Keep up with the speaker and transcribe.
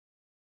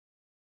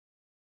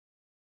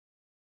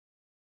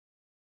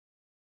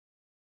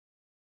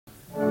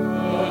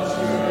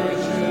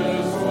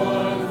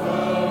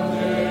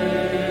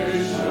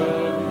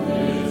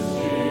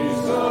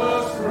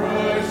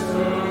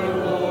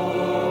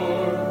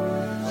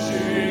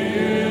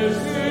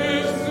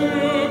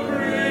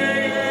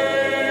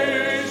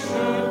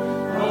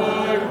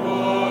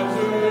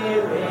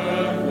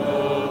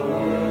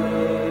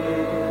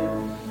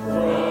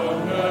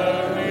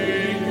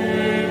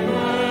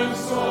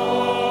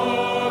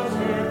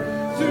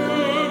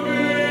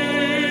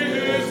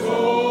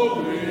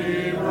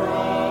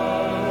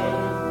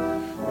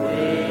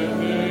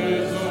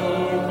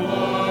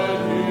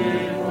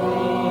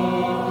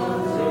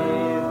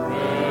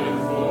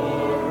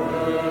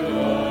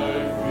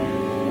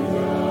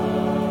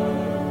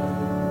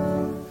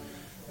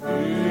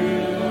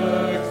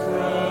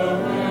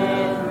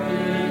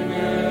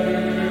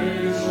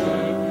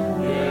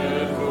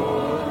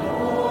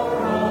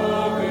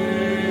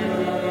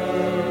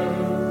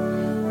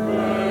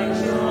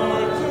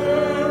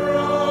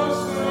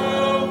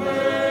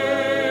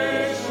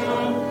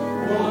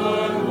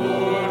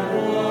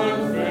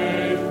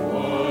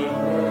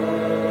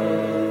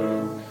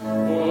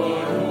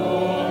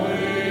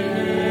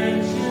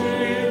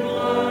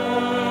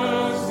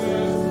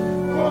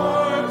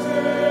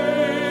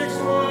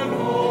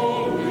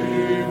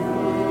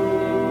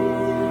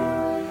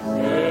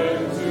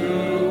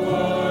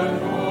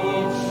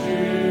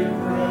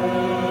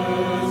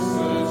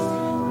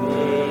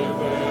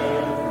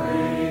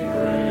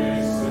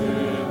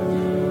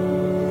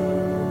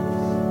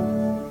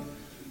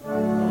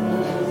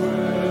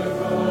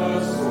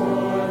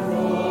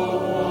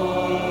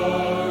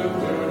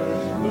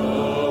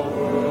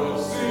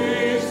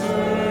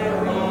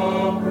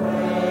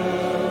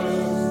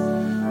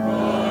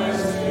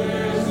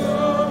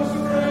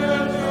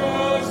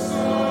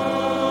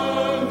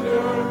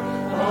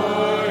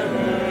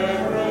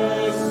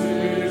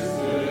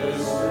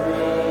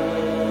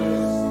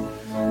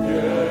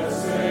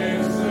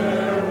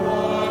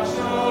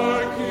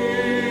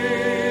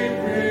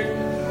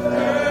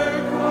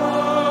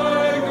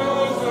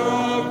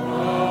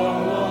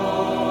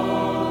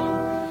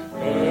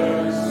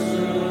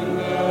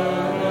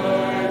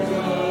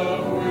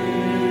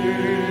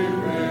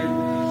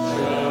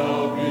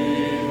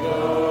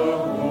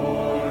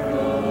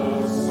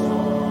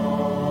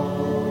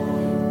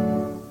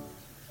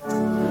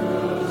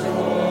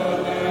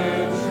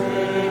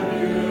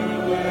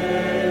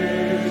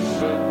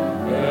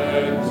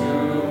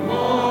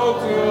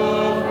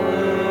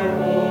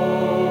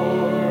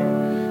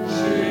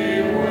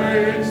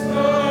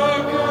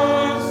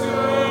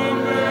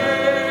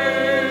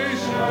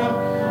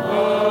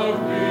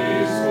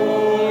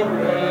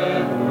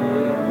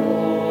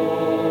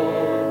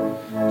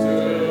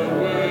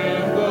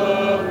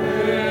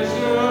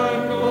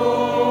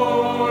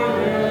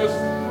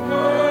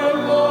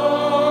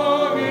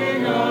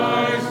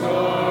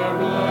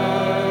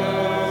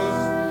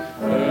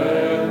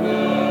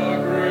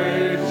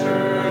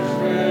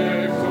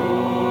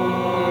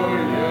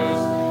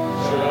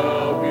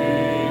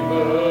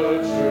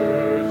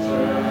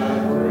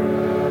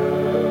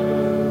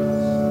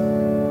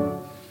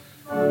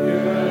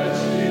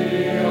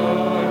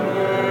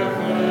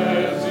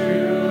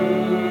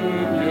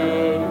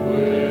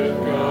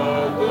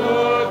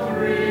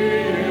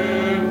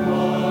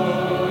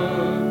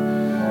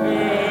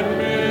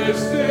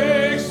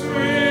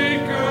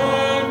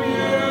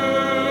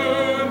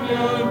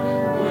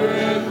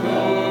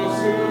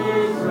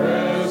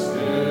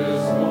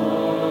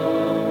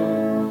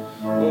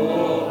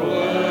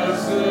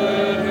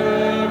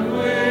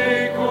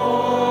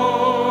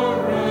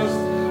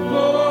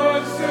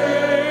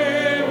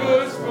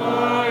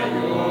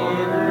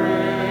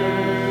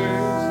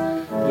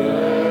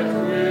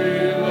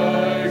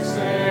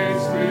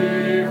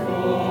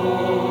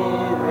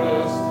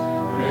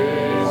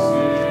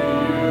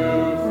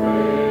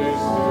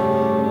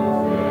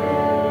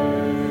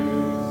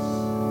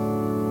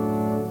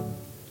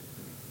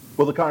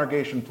Will the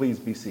congregation please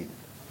be seated?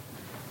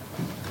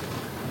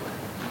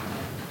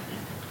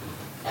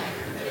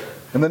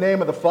 In the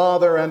name of the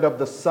Father, and of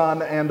the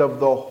Son, and of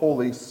the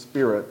Holy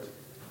Spirit.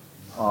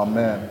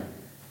 Amen.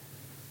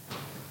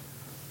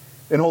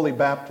 In holy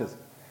baptism,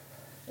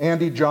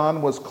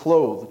 Jahn was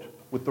clothed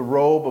with the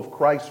robe of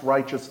Christ's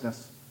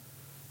righteousness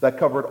that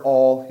covered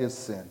all his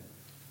sin.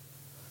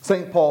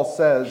 St. Paul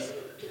says,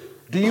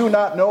 "Do you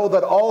not know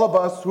that all of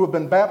us who have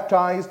been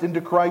baptized into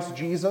Christ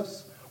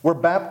Jesus were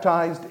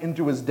baptized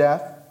into his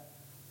death?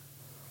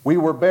 We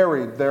were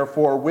buried,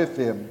 therefore, with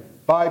him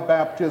by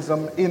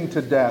baptism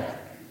into death,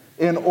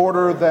 in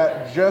order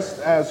that just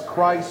as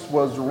Christ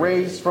was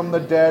raised from the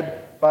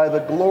dead by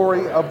the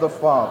glory of the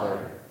Father,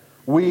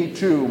 we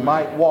too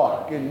might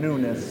walk in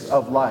newness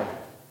of life.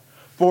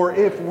 For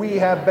if we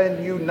have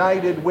been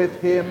united with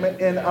him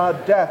in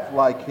a death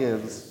like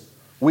his,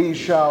 we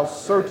shall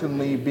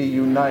certainly be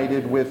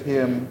united with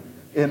him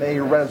in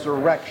a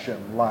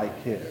resurrection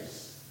like his."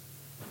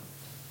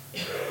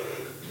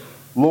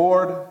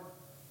 Lord,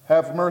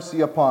 have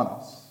mercy upon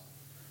us.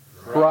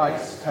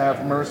 Christ,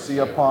 have mercy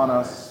upon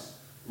us.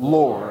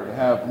 Lord,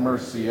 have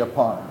mercy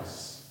upon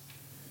us.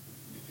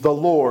 The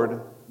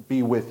Lord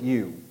be with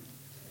you.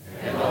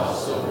 And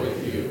also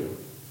with you.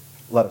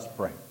 Let us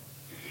pray.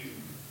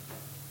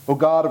 O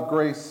God of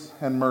grace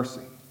and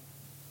mercy,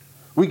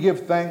 we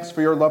give thanks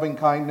for your loving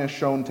kindness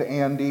shown to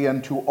Andy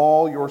and to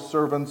all your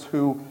servants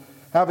who,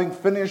 having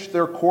finished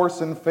their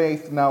course in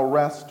faith, now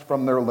rest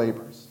from their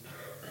labors.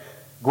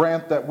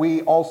 Grant that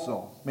we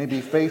also may be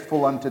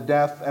faithful unto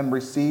death and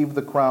receive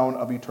the crown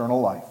of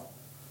eternal life.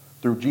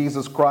 Through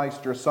Jesus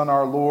Christ, your Son,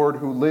 our Lord,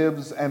 who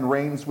lives and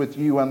reigns with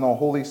you and the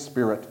Holy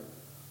Spirit,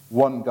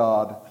 one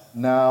God,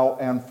 now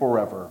and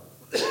forever.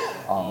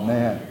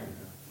 Amen.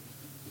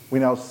 We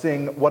now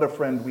sing, "What a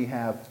Friend We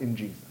Have in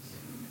Jesus."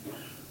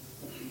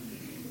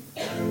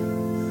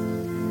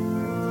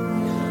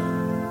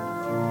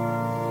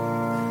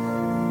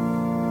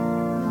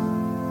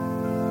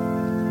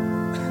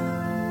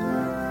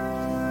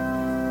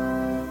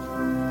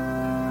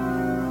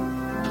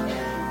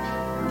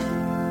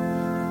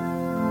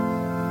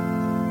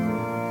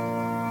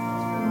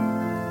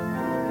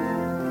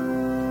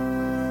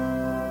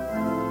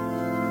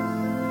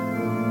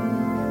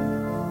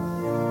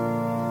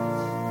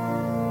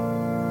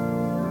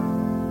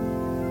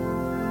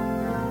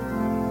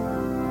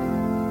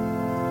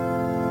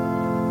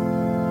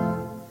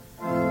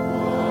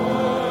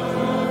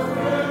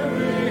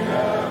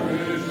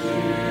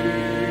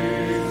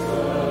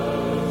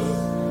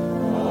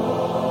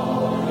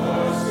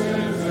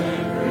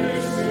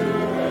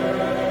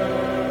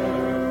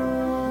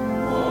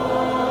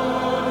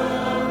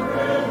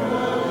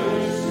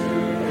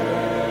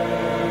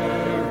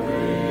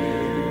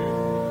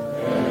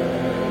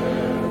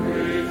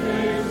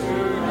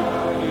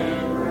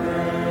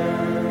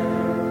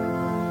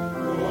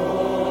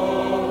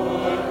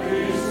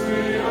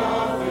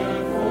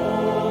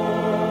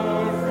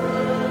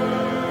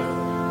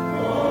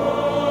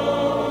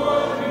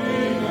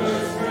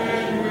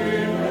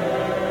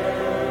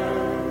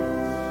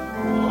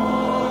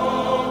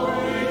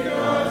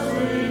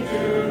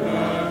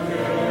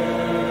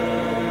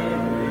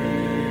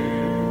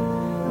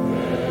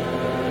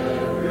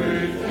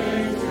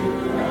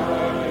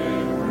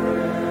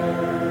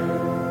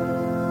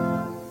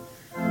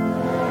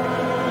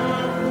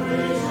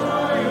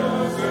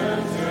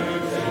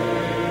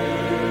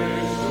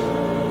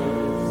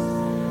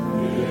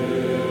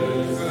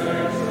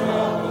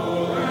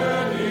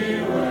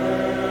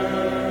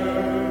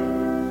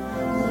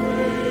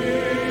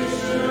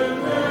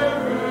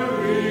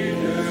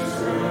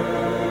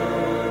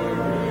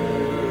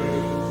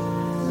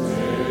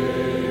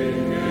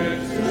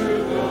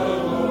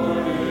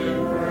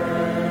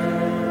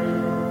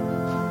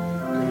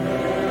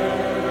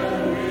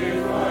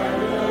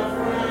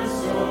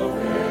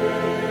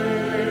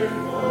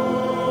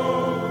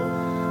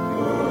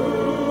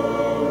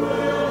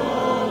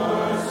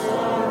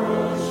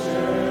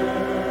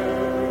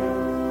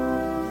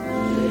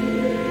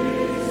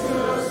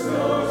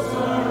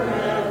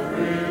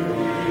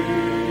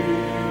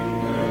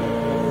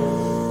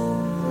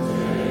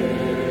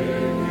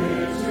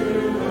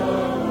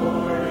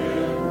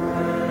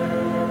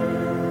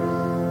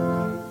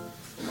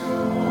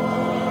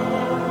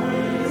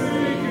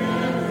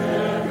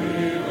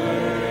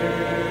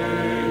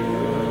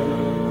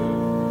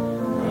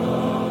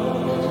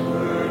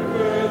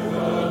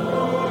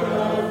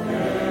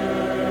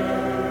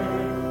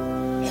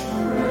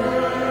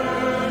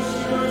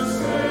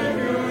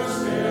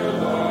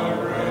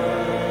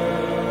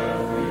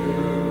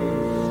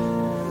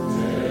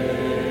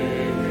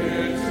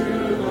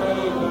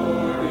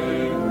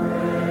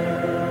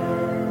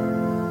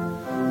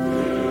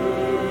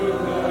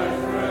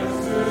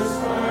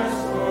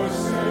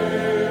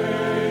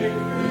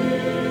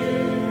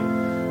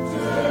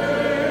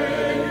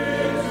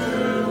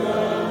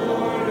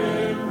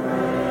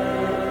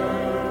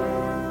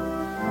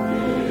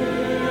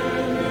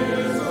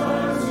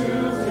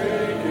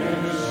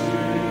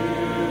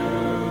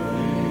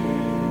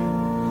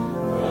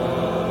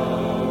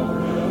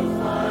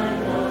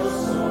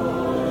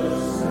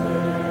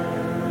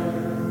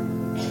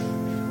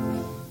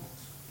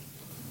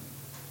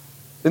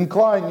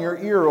 Incline your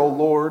ear, O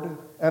Lord,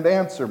 and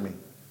answer me,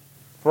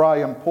 for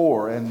I am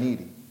poor and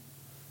needy.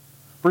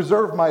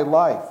 Preserve my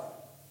life,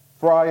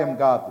 for I am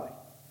godly.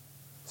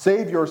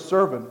 Save your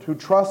servant who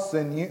trusts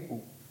in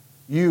you.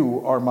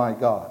 You are my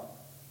God.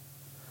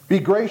 Be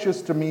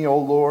gracious to me, O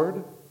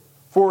Lord,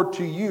 for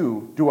to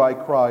you do I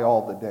cry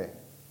all the day.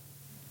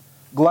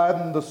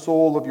 Gladden the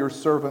soul of your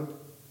servant,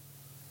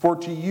 for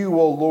to you,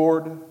 O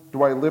Lord,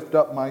 do I lift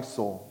up my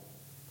soul.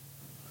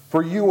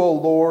 For you, O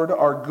Lord,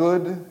 are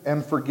good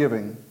and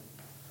forgiving,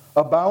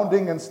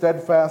 abounding in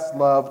steadfast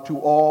love to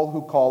all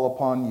who call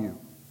upon you.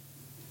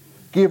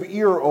 Give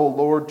ear, O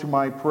Lord, to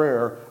my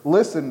prayer.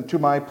 Listen to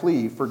my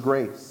plea for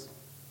grace.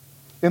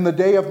 In the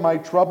day of my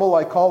trouble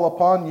I call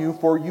upon you,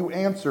 for you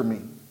answer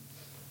me.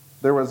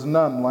 There is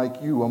none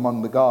like you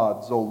among the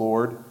gods, O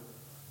Lord,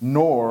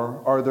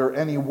 nor are there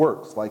any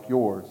works like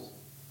yours.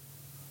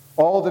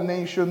 All the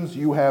nations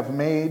you have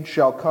made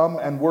shall come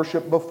and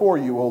worship before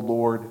you, O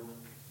Lord,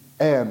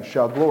 and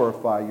shall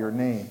glorify your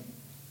name.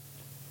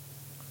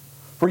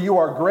 For you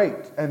are great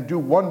and do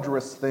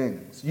wondrous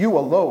things. You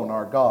alone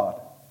are God.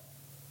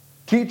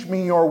 Teach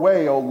me your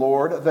way, O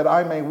Lord, that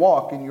I may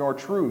walk in your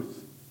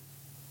truth.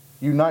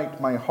 Unite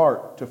my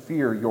heart to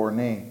fear your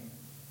name.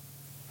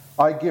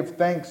 I give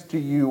thanks to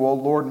you, O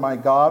Lord my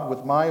God,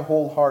 with my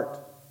whole heart,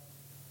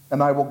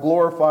 and I will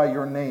glorify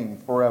your name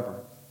forever.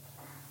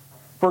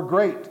 For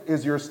great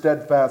is your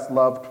steadfast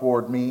love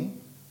toward me.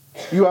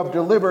 You have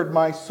delivered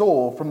my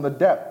soul from the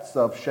depths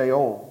of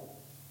Sheol.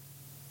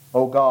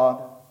 O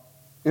God,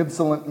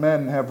 insolent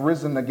men have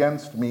risen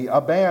against me. A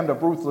band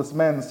of ruthless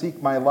men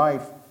seek my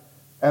life,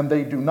 and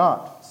they do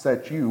not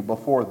set you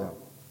before them.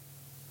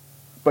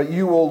 But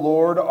you, O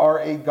Lord, are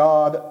a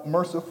God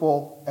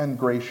merciful and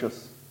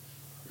gracious,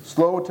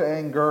 slow to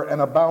anger and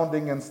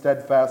abounding in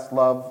steadfast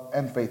love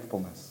and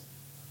faithfulness.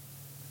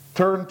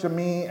 Turn to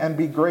me and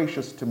be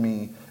gracious to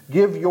me.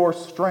 Give your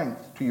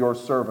strength to your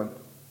servant,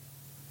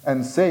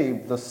 and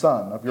save the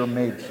son of your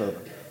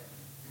maidservant.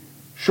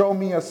 Show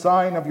me a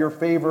sign of your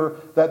favor,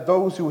 that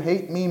those who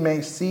hate me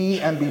may see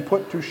and be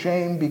put to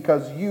shame,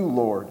 because you,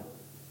 Lord,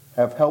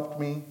 have helped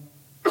me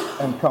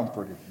and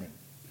comforted me.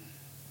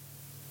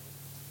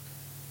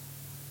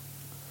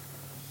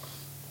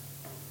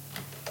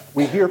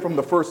 We hear from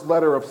the first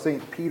letter of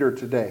St. Peter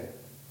today.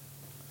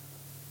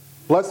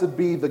 Blessed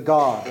be the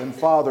God and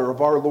Father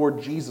of our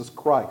Lord Jesus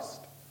Christ.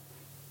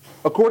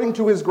 According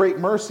to his great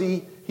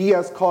mercy, he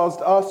has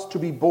caused us to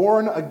be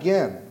born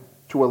again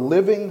to a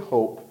living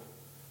hope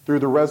through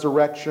the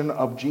resurrection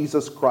of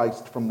Jesus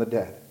Christ from the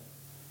dead,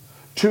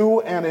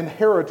 to an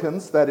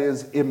inheritance that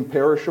is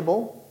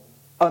imperishable,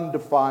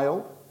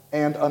 undefiled,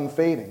 and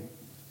unfading,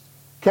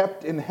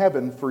 kept in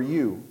heaven for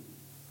you,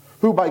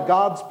 who by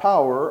God's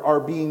power are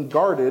being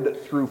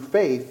guarded through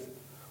faith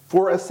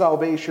for a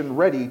salvation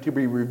ready to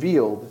be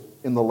revealed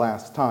in the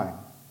last time.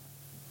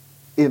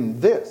 In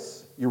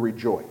this you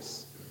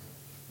rejoice,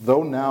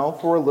 though now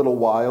for a little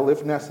while,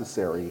 if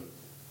necessary,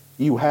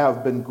 you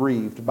have been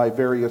grieved by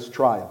various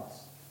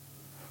trials,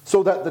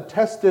 so that the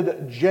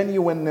tested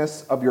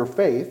genuineness of your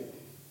faith,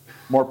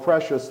 more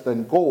precious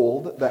than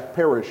gold that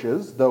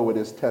perishes, though it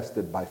is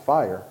tested by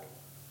fire,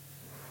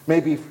 may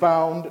be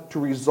found to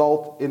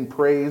result in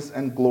praise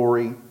and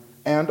glory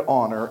and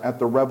honor at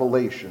the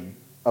revelation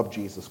of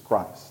Jesus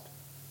Christ.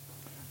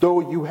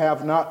 Though you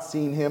have not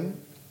seen him,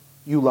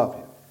 you love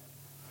him.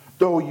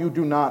 Though you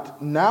do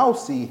not now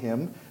see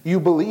him, you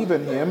believe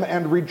in him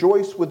and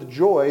rejoice with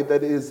joy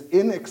that is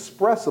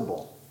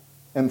inexpressible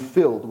and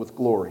filled with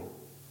glory,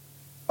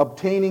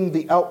 obtaining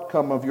the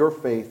outcome of your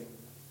faith,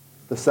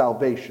 the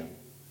salvation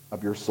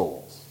of your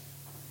souls.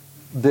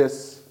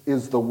 This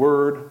is the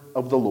word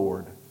of the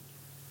Lord.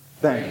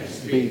 Thanks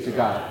be to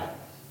God.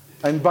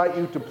 I invite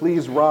you to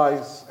please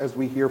rise as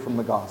we hear from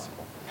the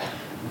gospel.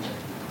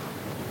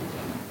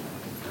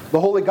 The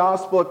Holy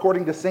Gospel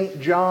according to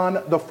St.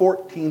 John, the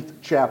 14th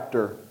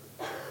chapter.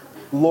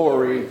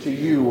 Glory to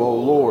you, O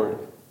Lord.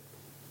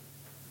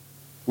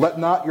 Let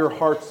not your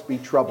hearts be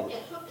troubled.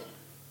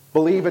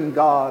 Believe in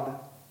God,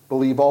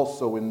 believe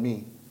also in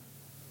me.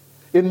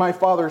 In my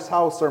Father's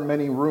house are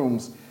many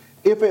rooms.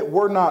 If it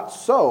were not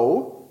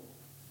so,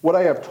 would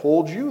I have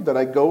told you that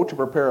I go to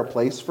prepare a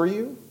place for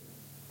you?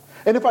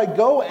 And if I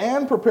go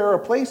and prepare a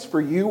place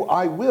for you,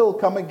 I will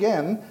come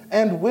again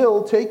and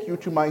will take you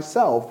to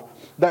myself,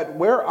 that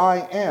where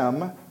I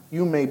am,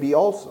 you may be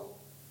also.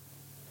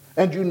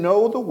 And you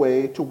know the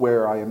way to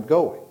where I am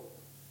going.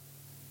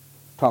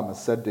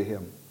 Thomas said to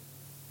him,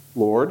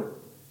 Lord,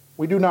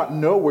 we do not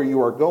know where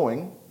you are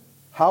going.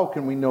 How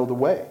can we know the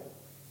way?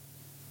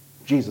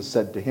 Jesus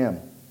said to him,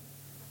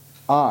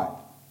 I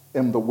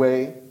am the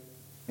way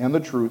and the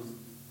truth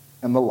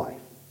and the life.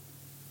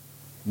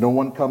 No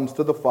one comes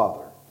to the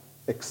Father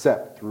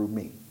except through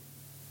me.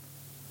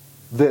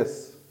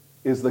 This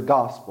is the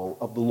gospel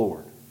of the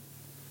Lord.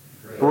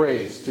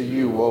 Praise to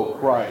you, O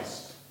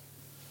Christ.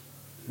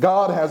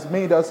 God has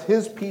made us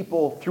his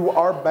people through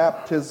our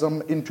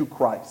baptism into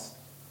Christ.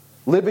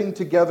 Living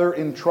together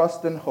in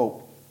trust and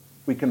hope,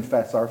 we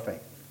confess our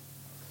faith.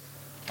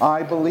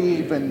 I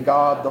believe in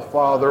God the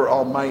Father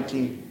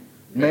Almighty,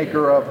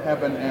 maker of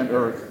heaven and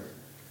earth,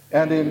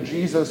 and in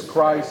Jesus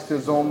Christ,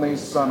 his only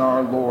Son,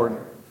 our Lord,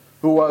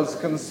 who was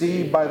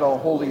conceived by the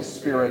Holy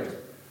Spirit,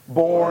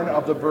 born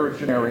of the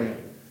Virgin Mary,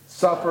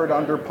 suffered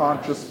under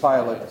Pontius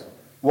Pilate,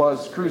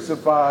 was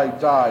crucified,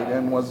 died,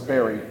 and was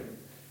buried.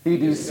 He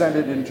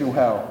descended into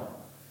hell.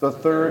 The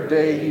third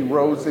day he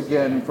rose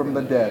again from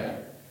the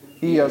dead.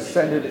 He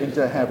ascended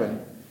into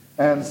heaven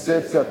and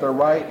sits at the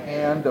right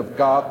hand of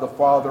God the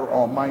Father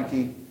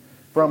Almighty.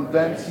 From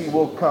thence he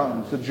will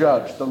come to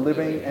judge the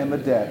living and the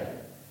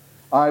dead.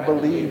 I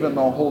believe in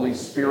the Holy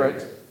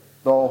Spirit,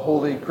 the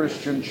holy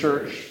Christian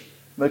church,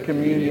 the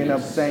communion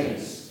of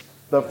saints,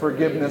 the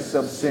forgiveness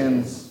of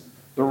sins,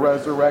 the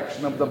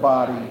resurrection of the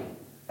body,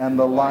 and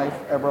the life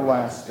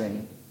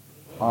everlasting.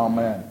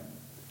 Amen.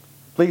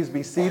 Please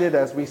be seated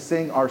as we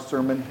sing our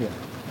sermon hymn.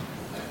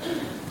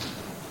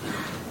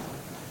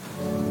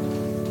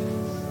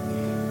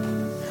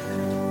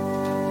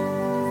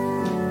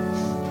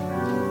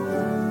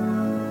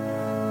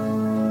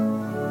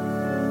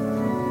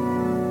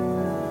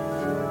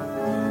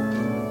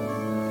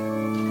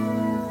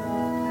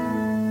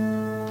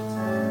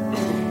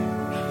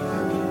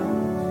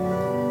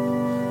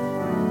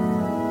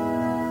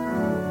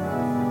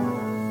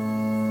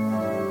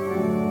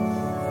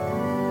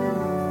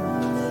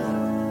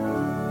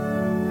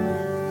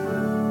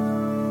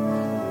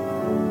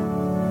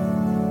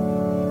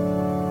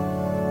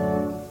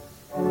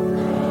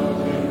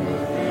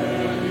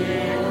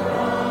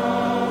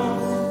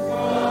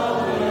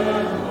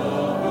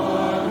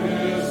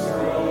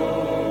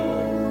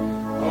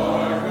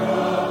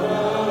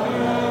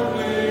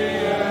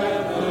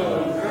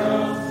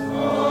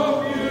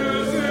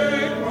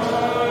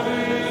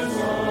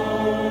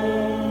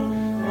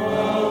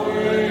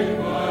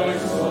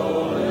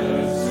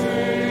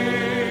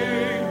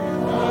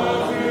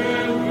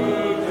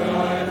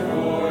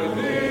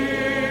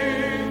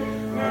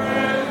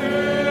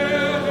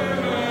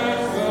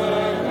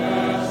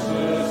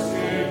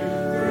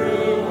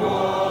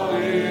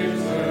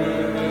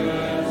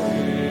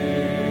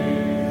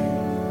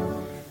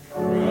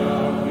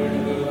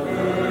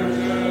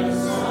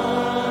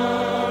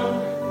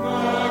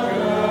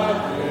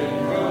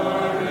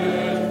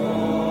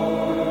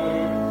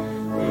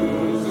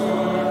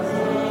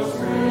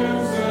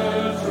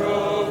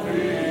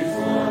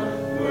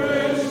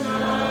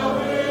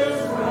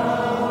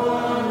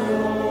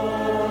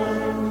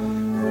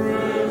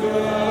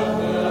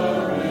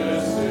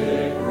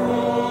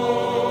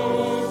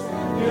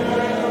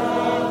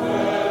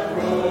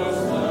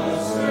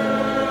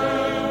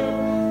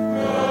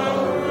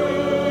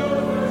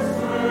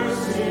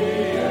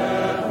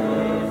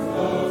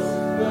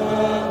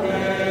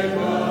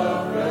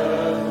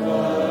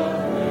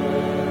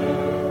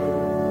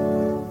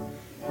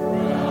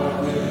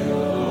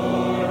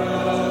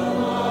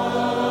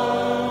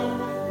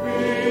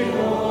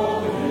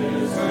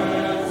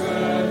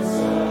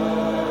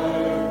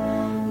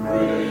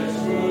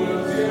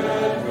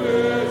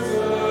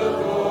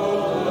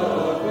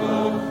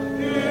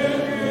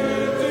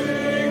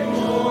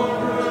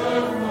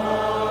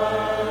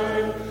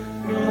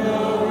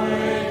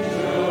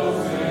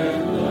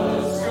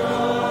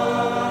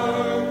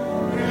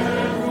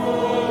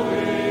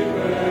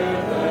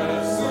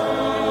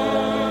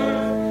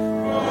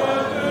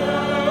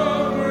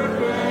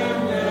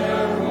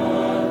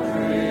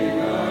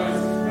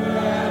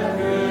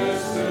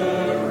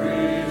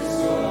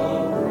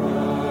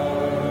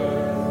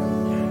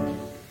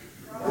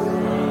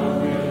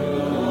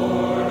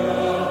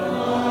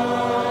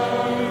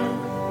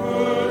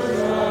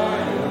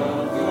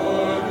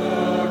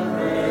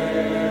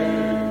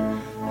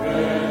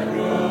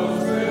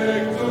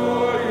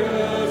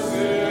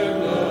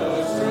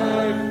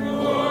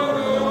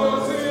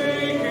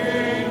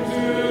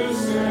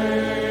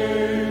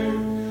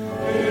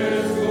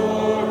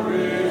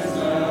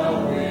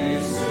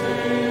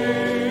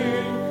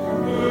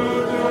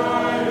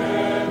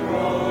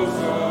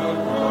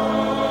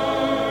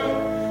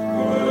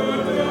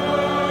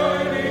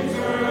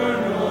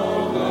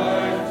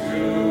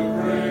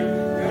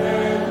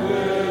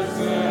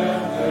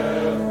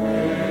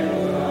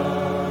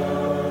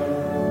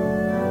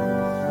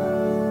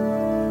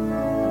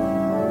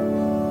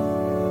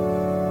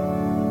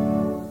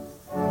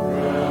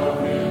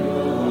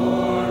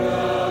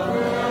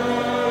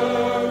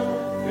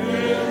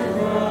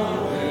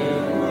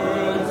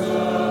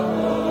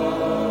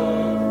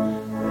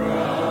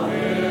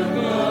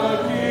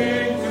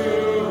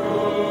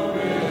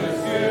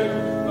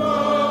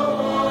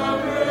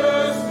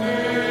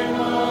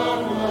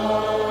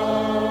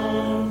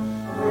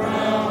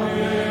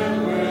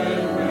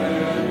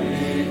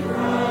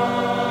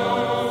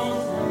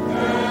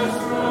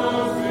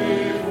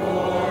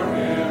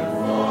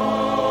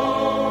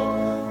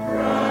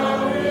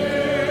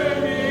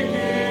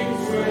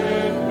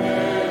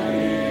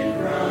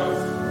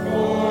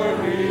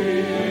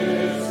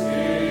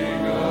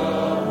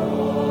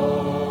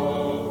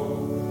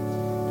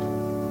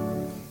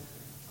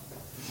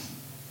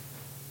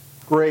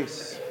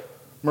 Grace,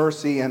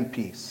 mercy, and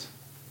peace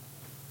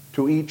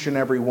to each and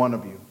every one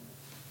of you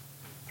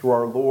through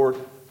our Lord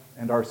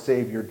and our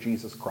Savior,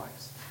 Jesus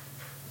Christ.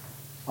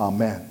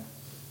 Amen.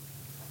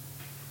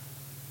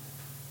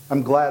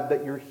 I'm glad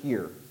that you're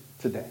here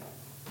today.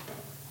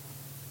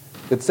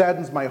 It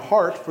saddens my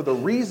heart for the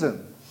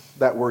reason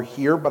that we're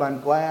here, but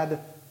I'm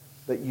glad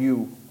that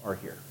you are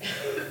here.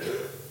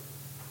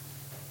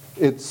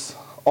 It's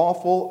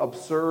awful,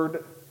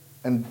 absurd,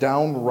 and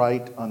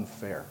downright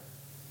unfair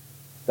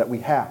that we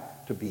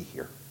have to be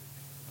here.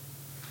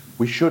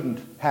 We shouldn't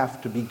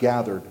have to be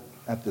gathered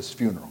at this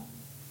funeral.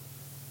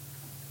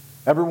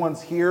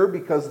 Everyone's here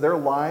because their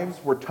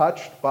lives were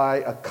touched by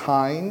a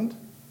kind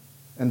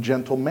and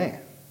gentle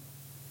man.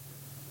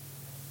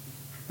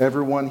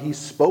 Everyone he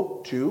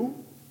spoke to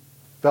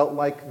felt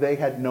like they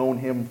had known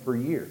him for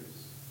years.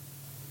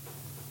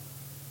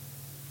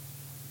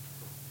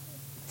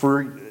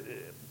 For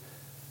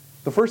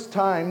the first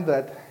time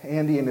that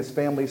Andy and his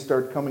family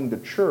started coming to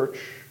church,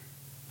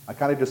 I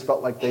kind of just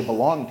felt like they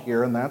belonged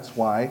here, and that's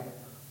why,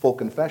 full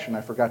confession,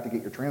 I forgot to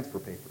get your transfer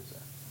papers in.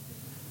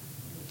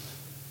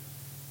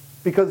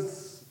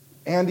 Because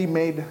Andy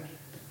made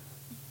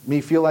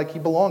me feel like he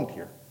belonged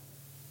here.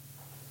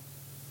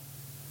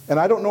 And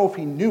I don't know if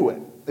he knew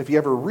it, if he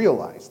ever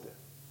realized it.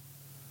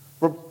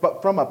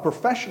 But from a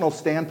professional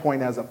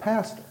standpoint as a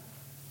pastor,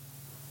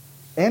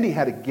 Andy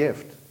had a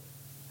gift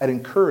at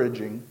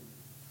encouraging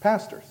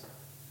pastors.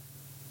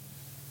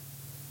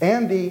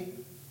 Andy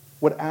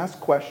would ask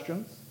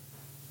questions.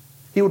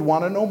 He would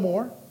want to know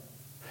more.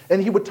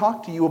 And he would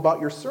talk to you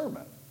about your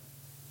sermon.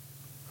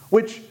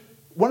 Which,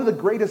 one of the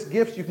greatest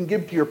gifts you can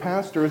give to your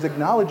pastor is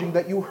acknowledging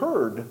that you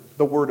heard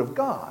the Word of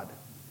God.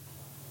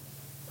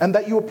 And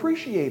that you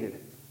appreciated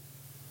it.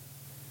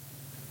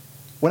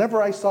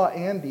 Whenever I saw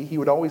Andy, he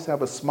would always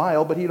have a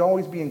smile, but he'd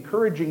always be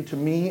encouraging to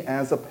me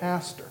as a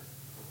pastor.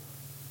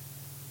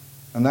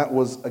 And that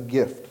was a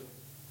gift.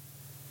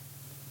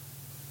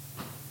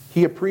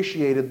 He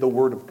appreciated the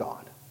Word of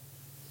God.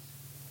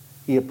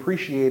 He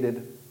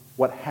appreciated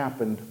what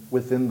happened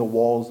within the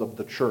walls of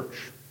the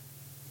church.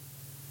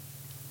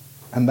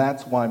 And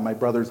that's why, my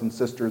brothers and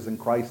sisters in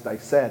Christ, I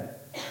said,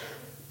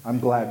 I'm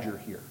glad you're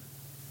here.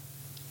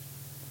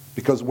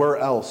 Because where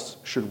else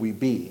should we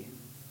be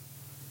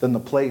than the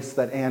place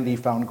that Andy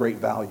found great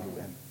value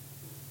in?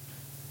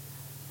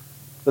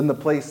 Than the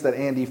place that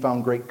Andy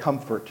found great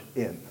comfort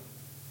in?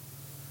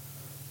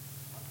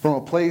 From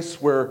a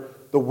place where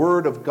the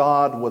Word of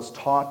God was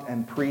taught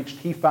and preached,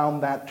 he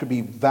found that to be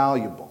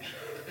valuable.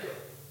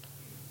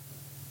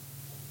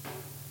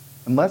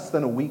 And less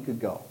than a week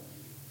ago,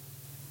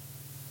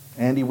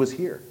 Andy was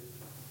here,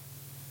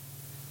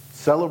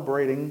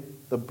 celebrating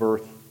the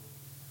birth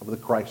of the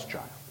Christ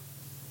child.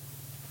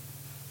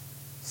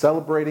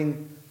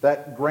 Celebrating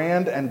that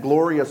grand and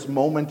glorious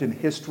moment in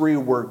history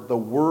where the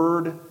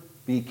Word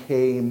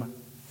became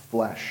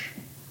flesh.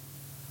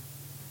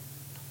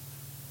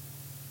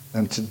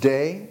 And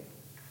today,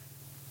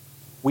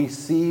 we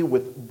see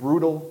with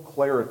brutal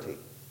clarity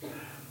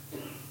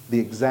the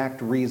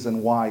exact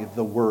reason why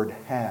the Word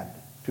had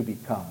to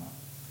become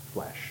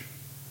flesh.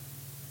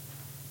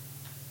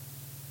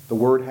 The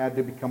Word had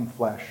to become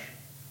flesh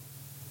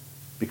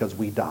because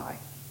we die.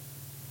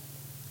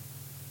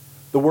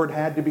 The Word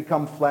had to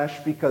become flesh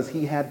because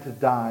he had to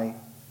die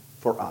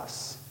for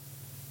us.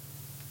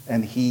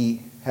 And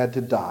he had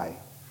to die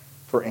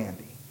for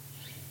Andy.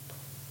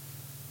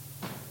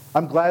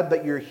 I'm glad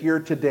that you're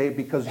here today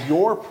because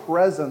your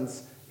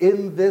presence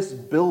in this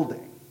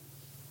building,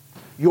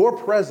 your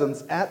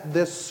presence at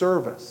this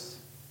service,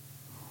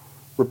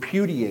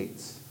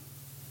 repudiates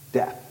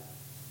death.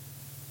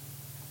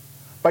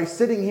 By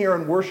sitting here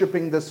and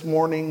worshiping this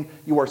morning,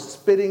 you are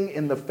spitting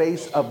in the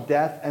face of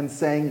death and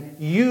saying,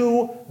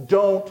 you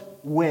don't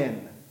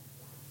win.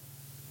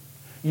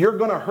 You're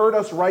going to hurt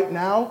us right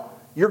now.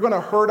 You're going to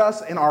hurt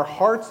us in our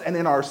hearts and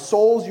in our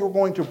souls. You're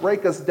going to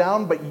break us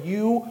down, but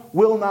you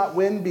will not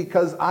win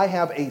because I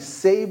have a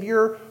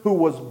Savior who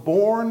was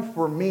born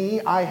for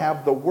me. I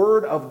have the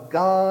Word of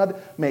God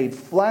made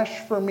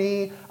flesh for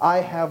me. I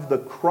have the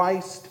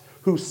Christ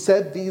who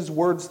said these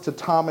words to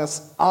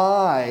Thomas,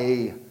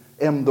 I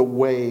am the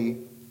way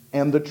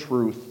and the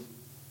truth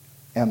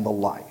and the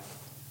life.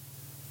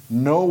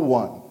 No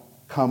one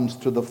comes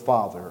to the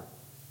Father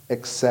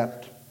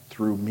except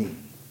through me.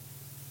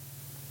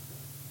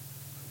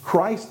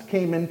 Christ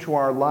came into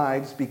our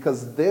lives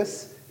because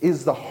this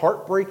is the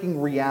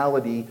heartbreaking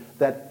reality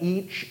that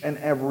each and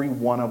every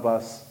one of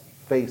us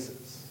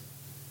faces.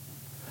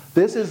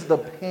 This is the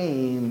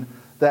pain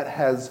that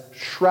has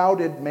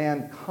shrouded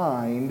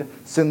mankind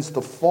since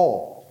the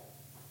fall.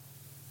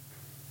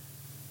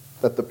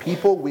 That the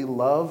people we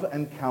love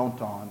and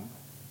count on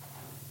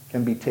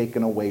can be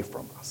taken away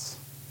from us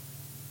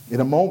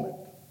in a moment,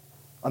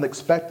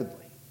 unexpectedly.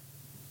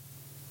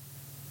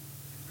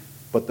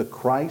 But the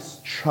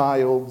Christ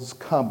child's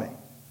coming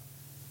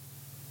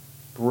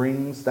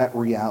brings that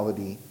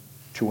reality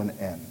to an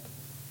end.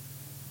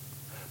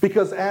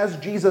 Because as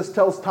Jesus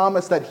tells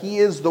Thomas that he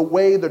is the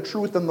way, the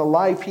truth, and the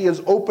life, he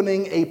is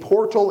opening a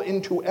portal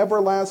into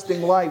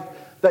everlasting life.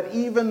 That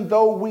even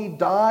though we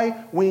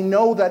die, we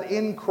know that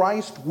in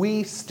Christ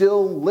we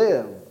still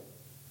live.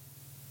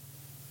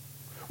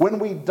 When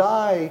we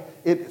die,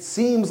 it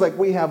seems like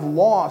we have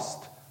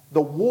lost the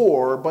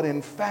war, but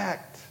in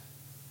fact,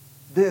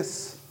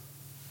 this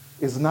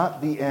is not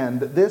the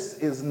end. This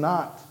is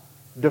not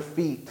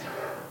defeat.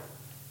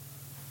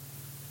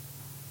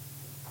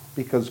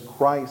 Because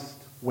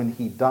Christ, when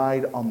he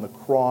died on the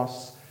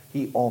cross,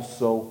 he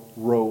also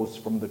rose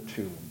from the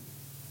tomb.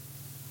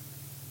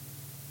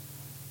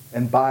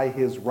 And by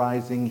his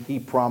rising, he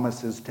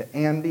promises to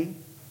Andy,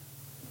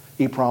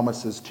 he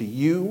promises to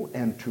you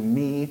and to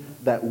me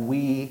that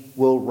we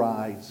will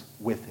rise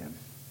with him.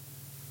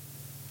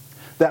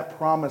 That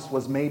promise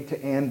was made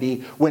to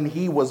Andy when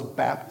he was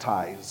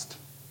baptized.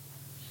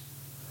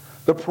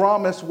 The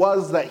promise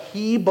was that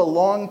he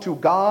belonged to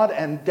God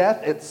and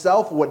death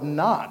itself would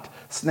not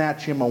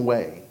snatch him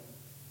away.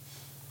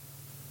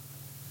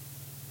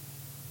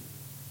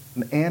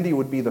 And Andy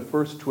would be the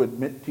first to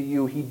admit to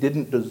you he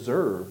didn't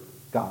deserve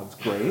God's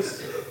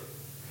grace.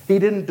 He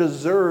didn't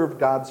deserve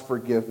God's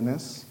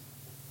forgiveness.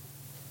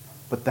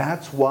 But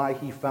that's why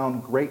he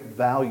found great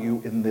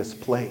value in this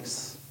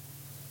place.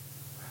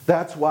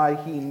 That's why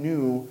he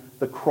knew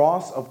the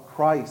cross of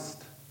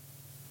Christ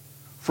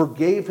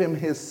forgave him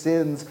his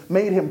sins,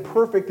 made him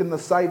perfect in the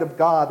sight of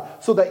God,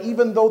 so that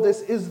even though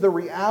this is the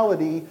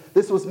reality,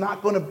 this was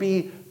not going to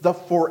be the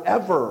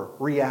forever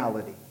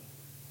reality.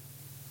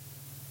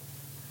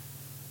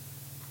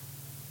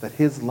 That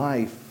his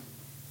life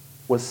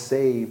was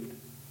saved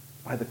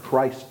by the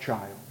Christ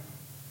child,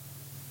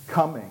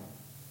 coming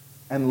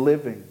and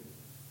living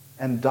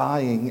and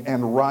dying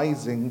and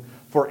rising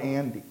for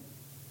Andy.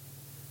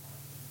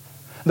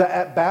 That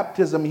at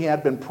baptism he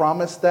had been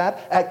promised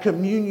that. At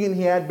communion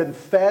he had been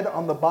fed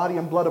on the body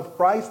and blood of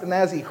Christ. And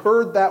as he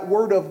heard that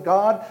word of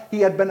God, he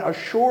had been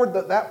assured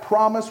that that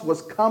promise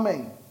was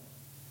coming.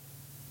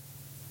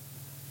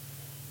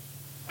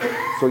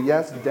 So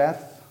yes,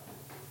 death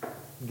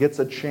gets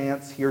a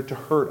chance here to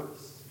hurt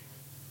us,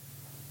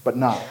 but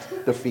not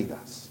defeat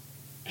us.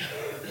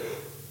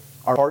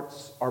 Our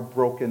hearts are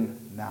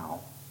broken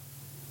now,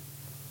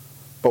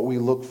 but we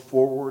look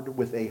forward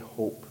with a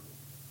hope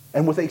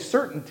and with a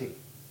certainty.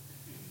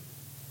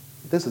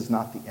 This is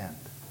not the end.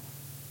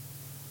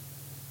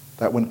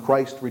 That when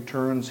Christ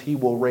returns, he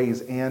will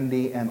raise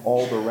Andy and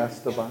all the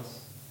rest of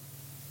us.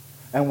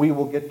 And we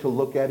will get to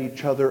look at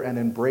each other and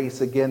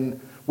embrace again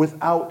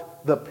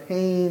without the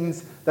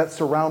pains that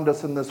surround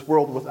us in this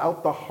world,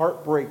 without the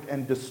heartbreak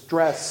and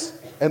distress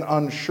and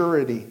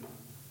unsurety.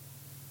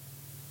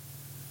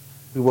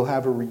 We will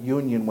have a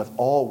reunion with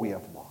all we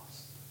have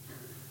lost.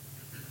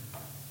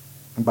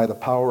 And by the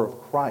power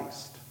of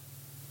Christ,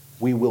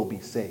 we will be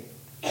saved.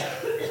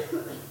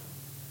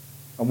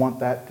 I want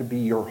that to be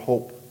your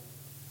hope.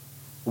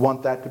 I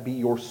want that to be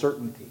your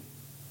certainty.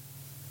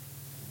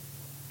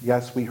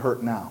 Yes, we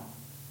hurt now,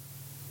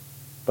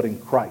 but in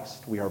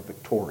Christ we are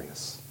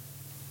victorious.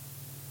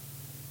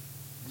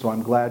 So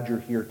I'm glad you're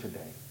here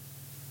today.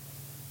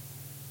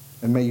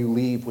 And may you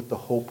leave with the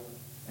hope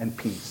and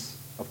peace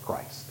of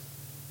Christ.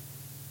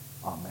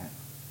 Amen.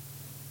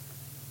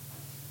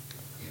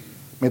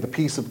 May the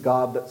peace of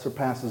God that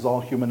surpasses all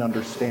human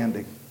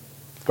understanding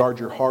guard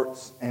your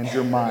hearts and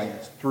your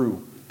minds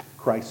through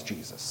Christ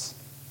Jesus.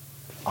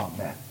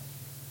 Amen.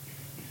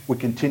 We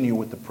continue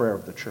with the prayer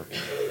of the church.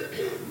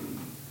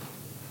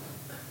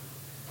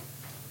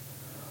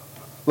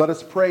 Let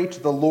us pray to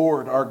the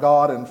Lord our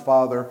God and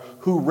Father,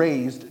 who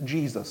raised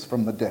Jesus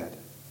from the dead.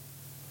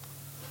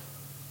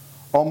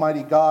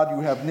 Almighty God,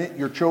 you have knit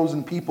your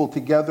chosen people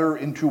together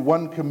into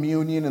one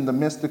communion in the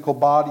mystical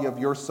body of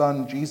your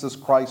Son, Jesus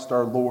Christ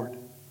our Lord.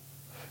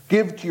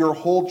 Give to your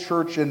whole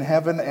church in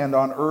heaven and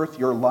on earth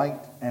your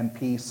light and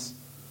peace.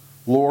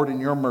 Lord, in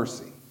your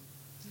mercy,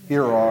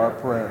 hear our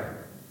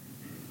prayer.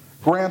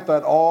 Grant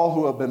that all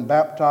who have been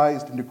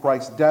baptized into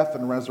Christ's death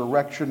and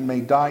resurrection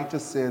may die to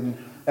sin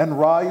and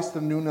rise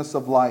to newness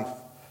of life,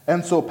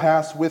 and so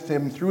pass with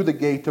him through the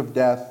gate of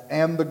death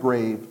and the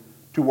grave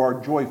to our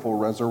joyful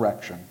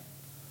resurrection.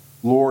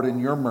 Lord, in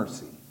your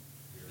mercy,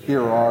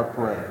 hear our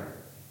prayer.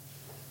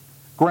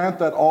 Grant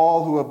that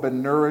all who have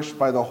been nourished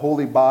by the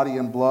holy body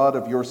and blood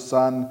of your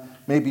Son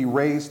may be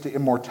raised to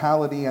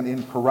immortality and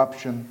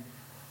incorruption,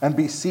 and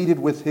be seated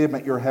with him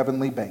at your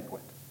heavenly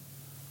banquet.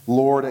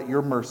 Lord, at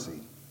your mercy,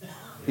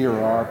 hear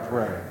our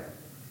prayer.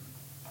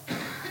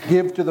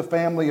 Give to the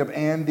family of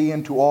Andy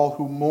and to all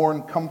who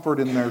mourn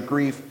comfort in their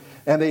grief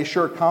and a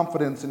sure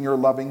confidence in your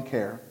loving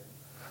care,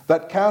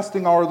 that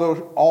casting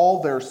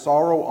all their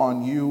sorrow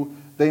on you,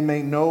 they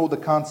may know the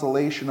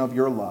consolation of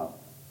your love.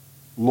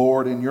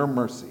 Lord, in your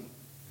mercy,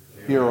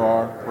 hear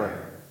our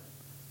prayer.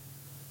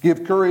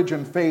 Give courage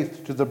and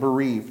faith to the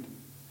bereaved,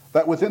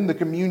 that within the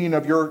communion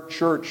of your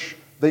church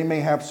they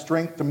may have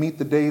strength to meet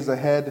the days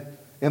ahead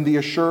in the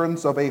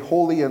assurance of a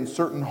holy and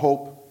certain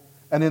hope,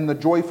 and in the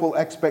joyful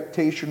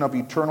expectation of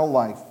eternal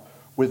life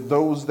with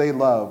those they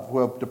love who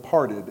have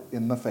departed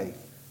in the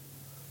faith.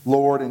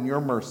 Lord, in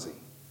your mercy,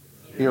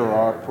 hear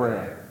our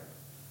prayer.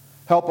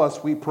 Help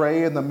us, we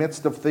pray, in the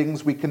midst of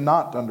things we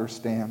cannot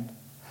understand,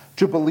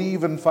 to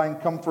believe and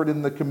find comfort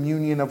in the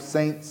communion of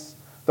saints,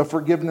 the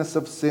forgiveness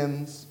of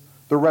sins,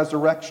 the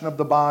resurrection of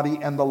the body,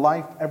 and the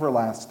life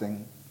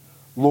everlasting.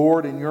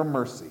 Lord, in your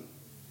mercy,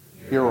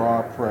 hear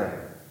our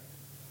prayer.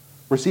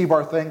 Receive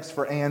our thanks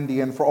for Andy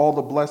and for all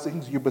the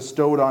blessings you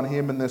bestowed on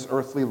him in this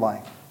earthly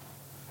life.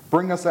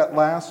 Bring us at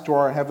last to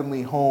our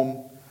heavenly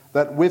home,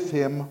 that with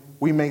him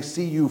we may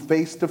see you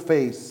face to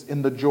face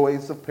in the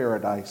joys of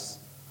paradise.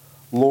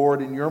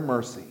 Lord, in your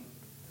mercy,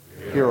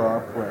 hear our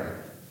prayer.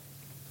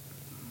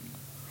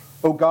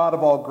 O God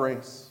of all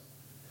grace,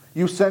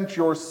 you sent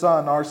your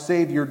Son, our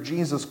Savior,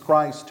 Jesus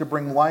Christ, to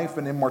bring life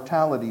and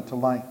immortality to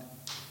light.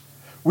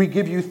 We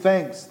give you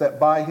thanks that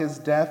by his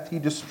death he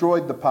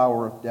destroyed the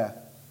power of death,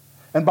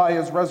 and by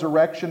his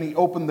resurrection he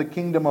opened the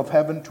kingdom of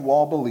heaven to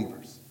all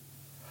believers.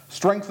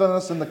 Strengthen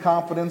us in the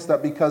confidence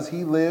that because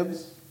he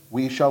lives,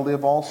 we shall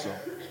live also,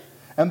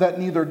 and that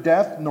neither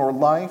death nor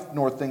life,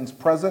 nor things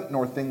present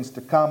nor things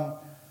to come,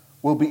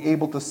 will be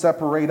able to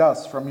separate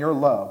us from your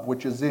love,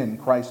 which is in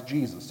Christ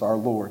Jesus our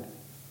Lord,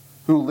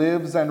 who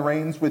lives and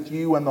reigns with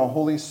you and the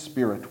Holy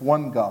Spirit,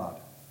 one God,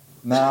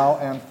 now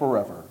and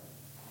forever.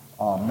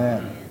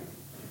 Amen.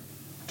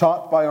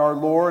 Taught by our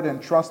Lord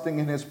and trusting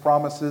in his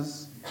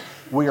promises,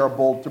 we are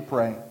bold to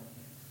pray.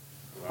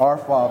 Our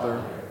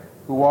Father,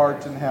 who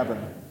art in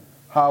heaven,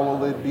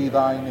 hallowed be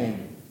thy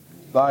name.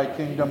 Thy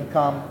kingdom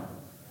come,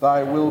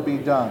 thy will be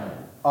done,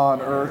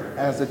 on earth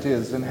as it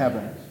is in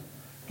heaven.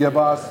 Give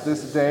us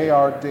this day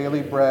our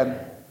daily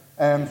bread,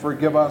 and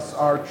forgive us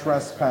our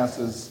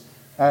trespasses,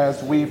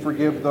 as we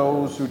forgive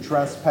those who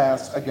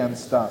trespass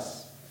against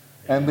us.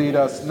 And lead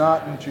us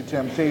not into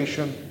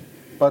temptation,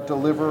 but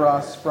deliver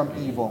us from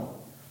evil.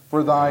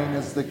 For thine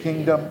is the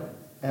kingdom,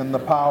 and the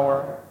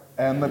power,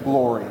 and the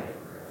glory,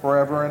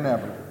 forever and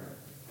ever.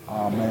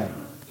 Amen.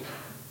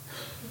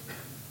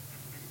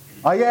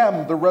 I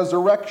am the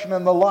resurrection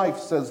and the life,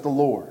 says the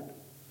Lord.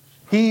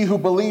 He who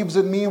believes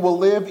in me will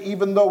live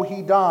even though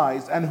he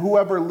dies, and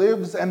whoever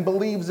lives and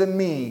believes in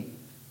me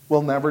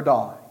will never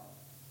die.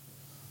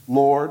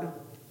 Lord,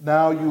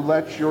 now you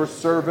let your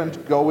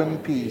servant go in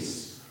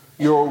peace.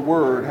 Your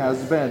word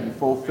has been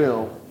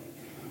fulfilled.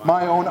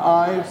 My own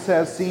eyes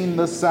have seen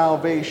the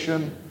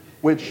salvation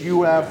which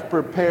you have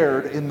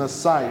prepared in the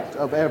sight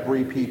of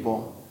every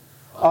people,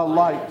 a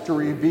light to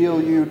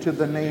reveal you to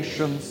the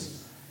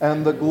nations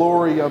and the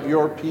glory of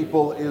your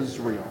people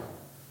Israel.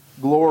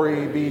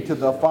 Glory be to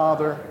the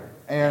Father,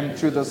 and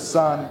to the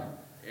Son,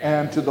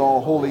 and to the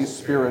Holy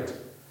Spirit,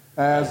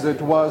 as it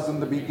was in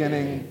the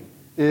beginning,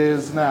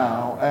 is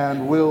now,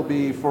 and will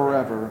be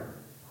forever.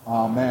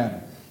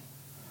 Amen.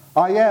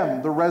 I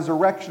am the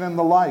resurrection and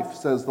the life,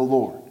 says the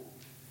Lord.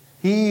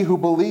 He who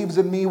believes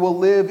in me will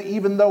live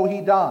even though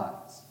he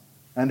dies,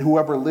 and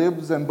whoever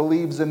lives and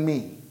believes in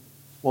me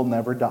will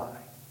never die.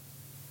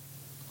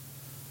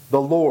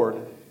 The Lord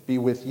be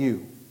with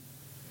you.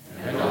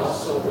 And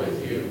also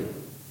with you.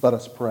 Let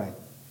us pray.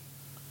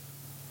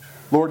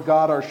 Lord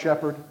God, our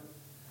shepherd,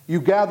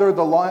 you gather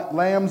the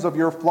lambs of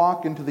your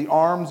flock into the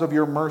arms of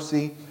your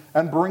mercy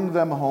and bring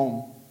them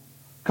home.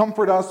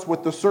 Comfort us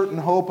with the certain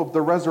hope of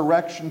the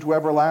resurrection to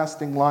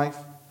everlasting life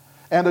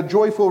and a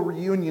joyful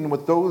reunion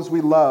with those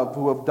we love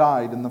who have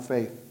died in the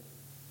faith.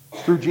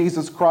 Through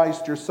Jesus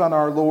Christ, your Son,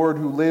 our Lord,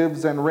 who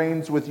lives and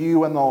reigns with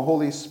you and the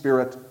Holy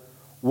Spirit,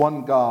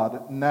 one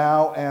God,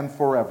 now and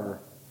forever.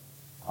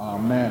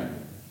 Amen.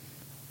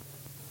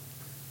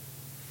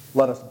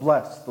 Let us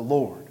bless the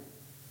Lord.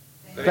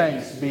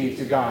 Thanks be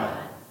to God.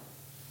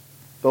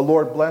 The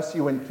Lord bless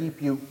you and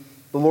keep you.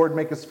 The Lord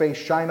make his face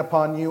shine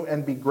upon you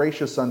and be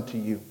gracious unto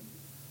you.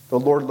 The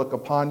Lord look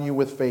upon you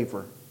with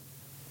favor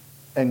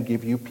and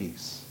give you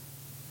peace.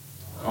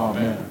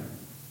 Amen.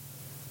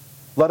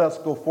 Let us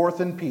go forth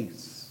in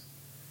peace.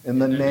 In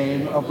the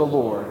name of the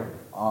Lord.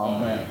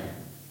 Amen.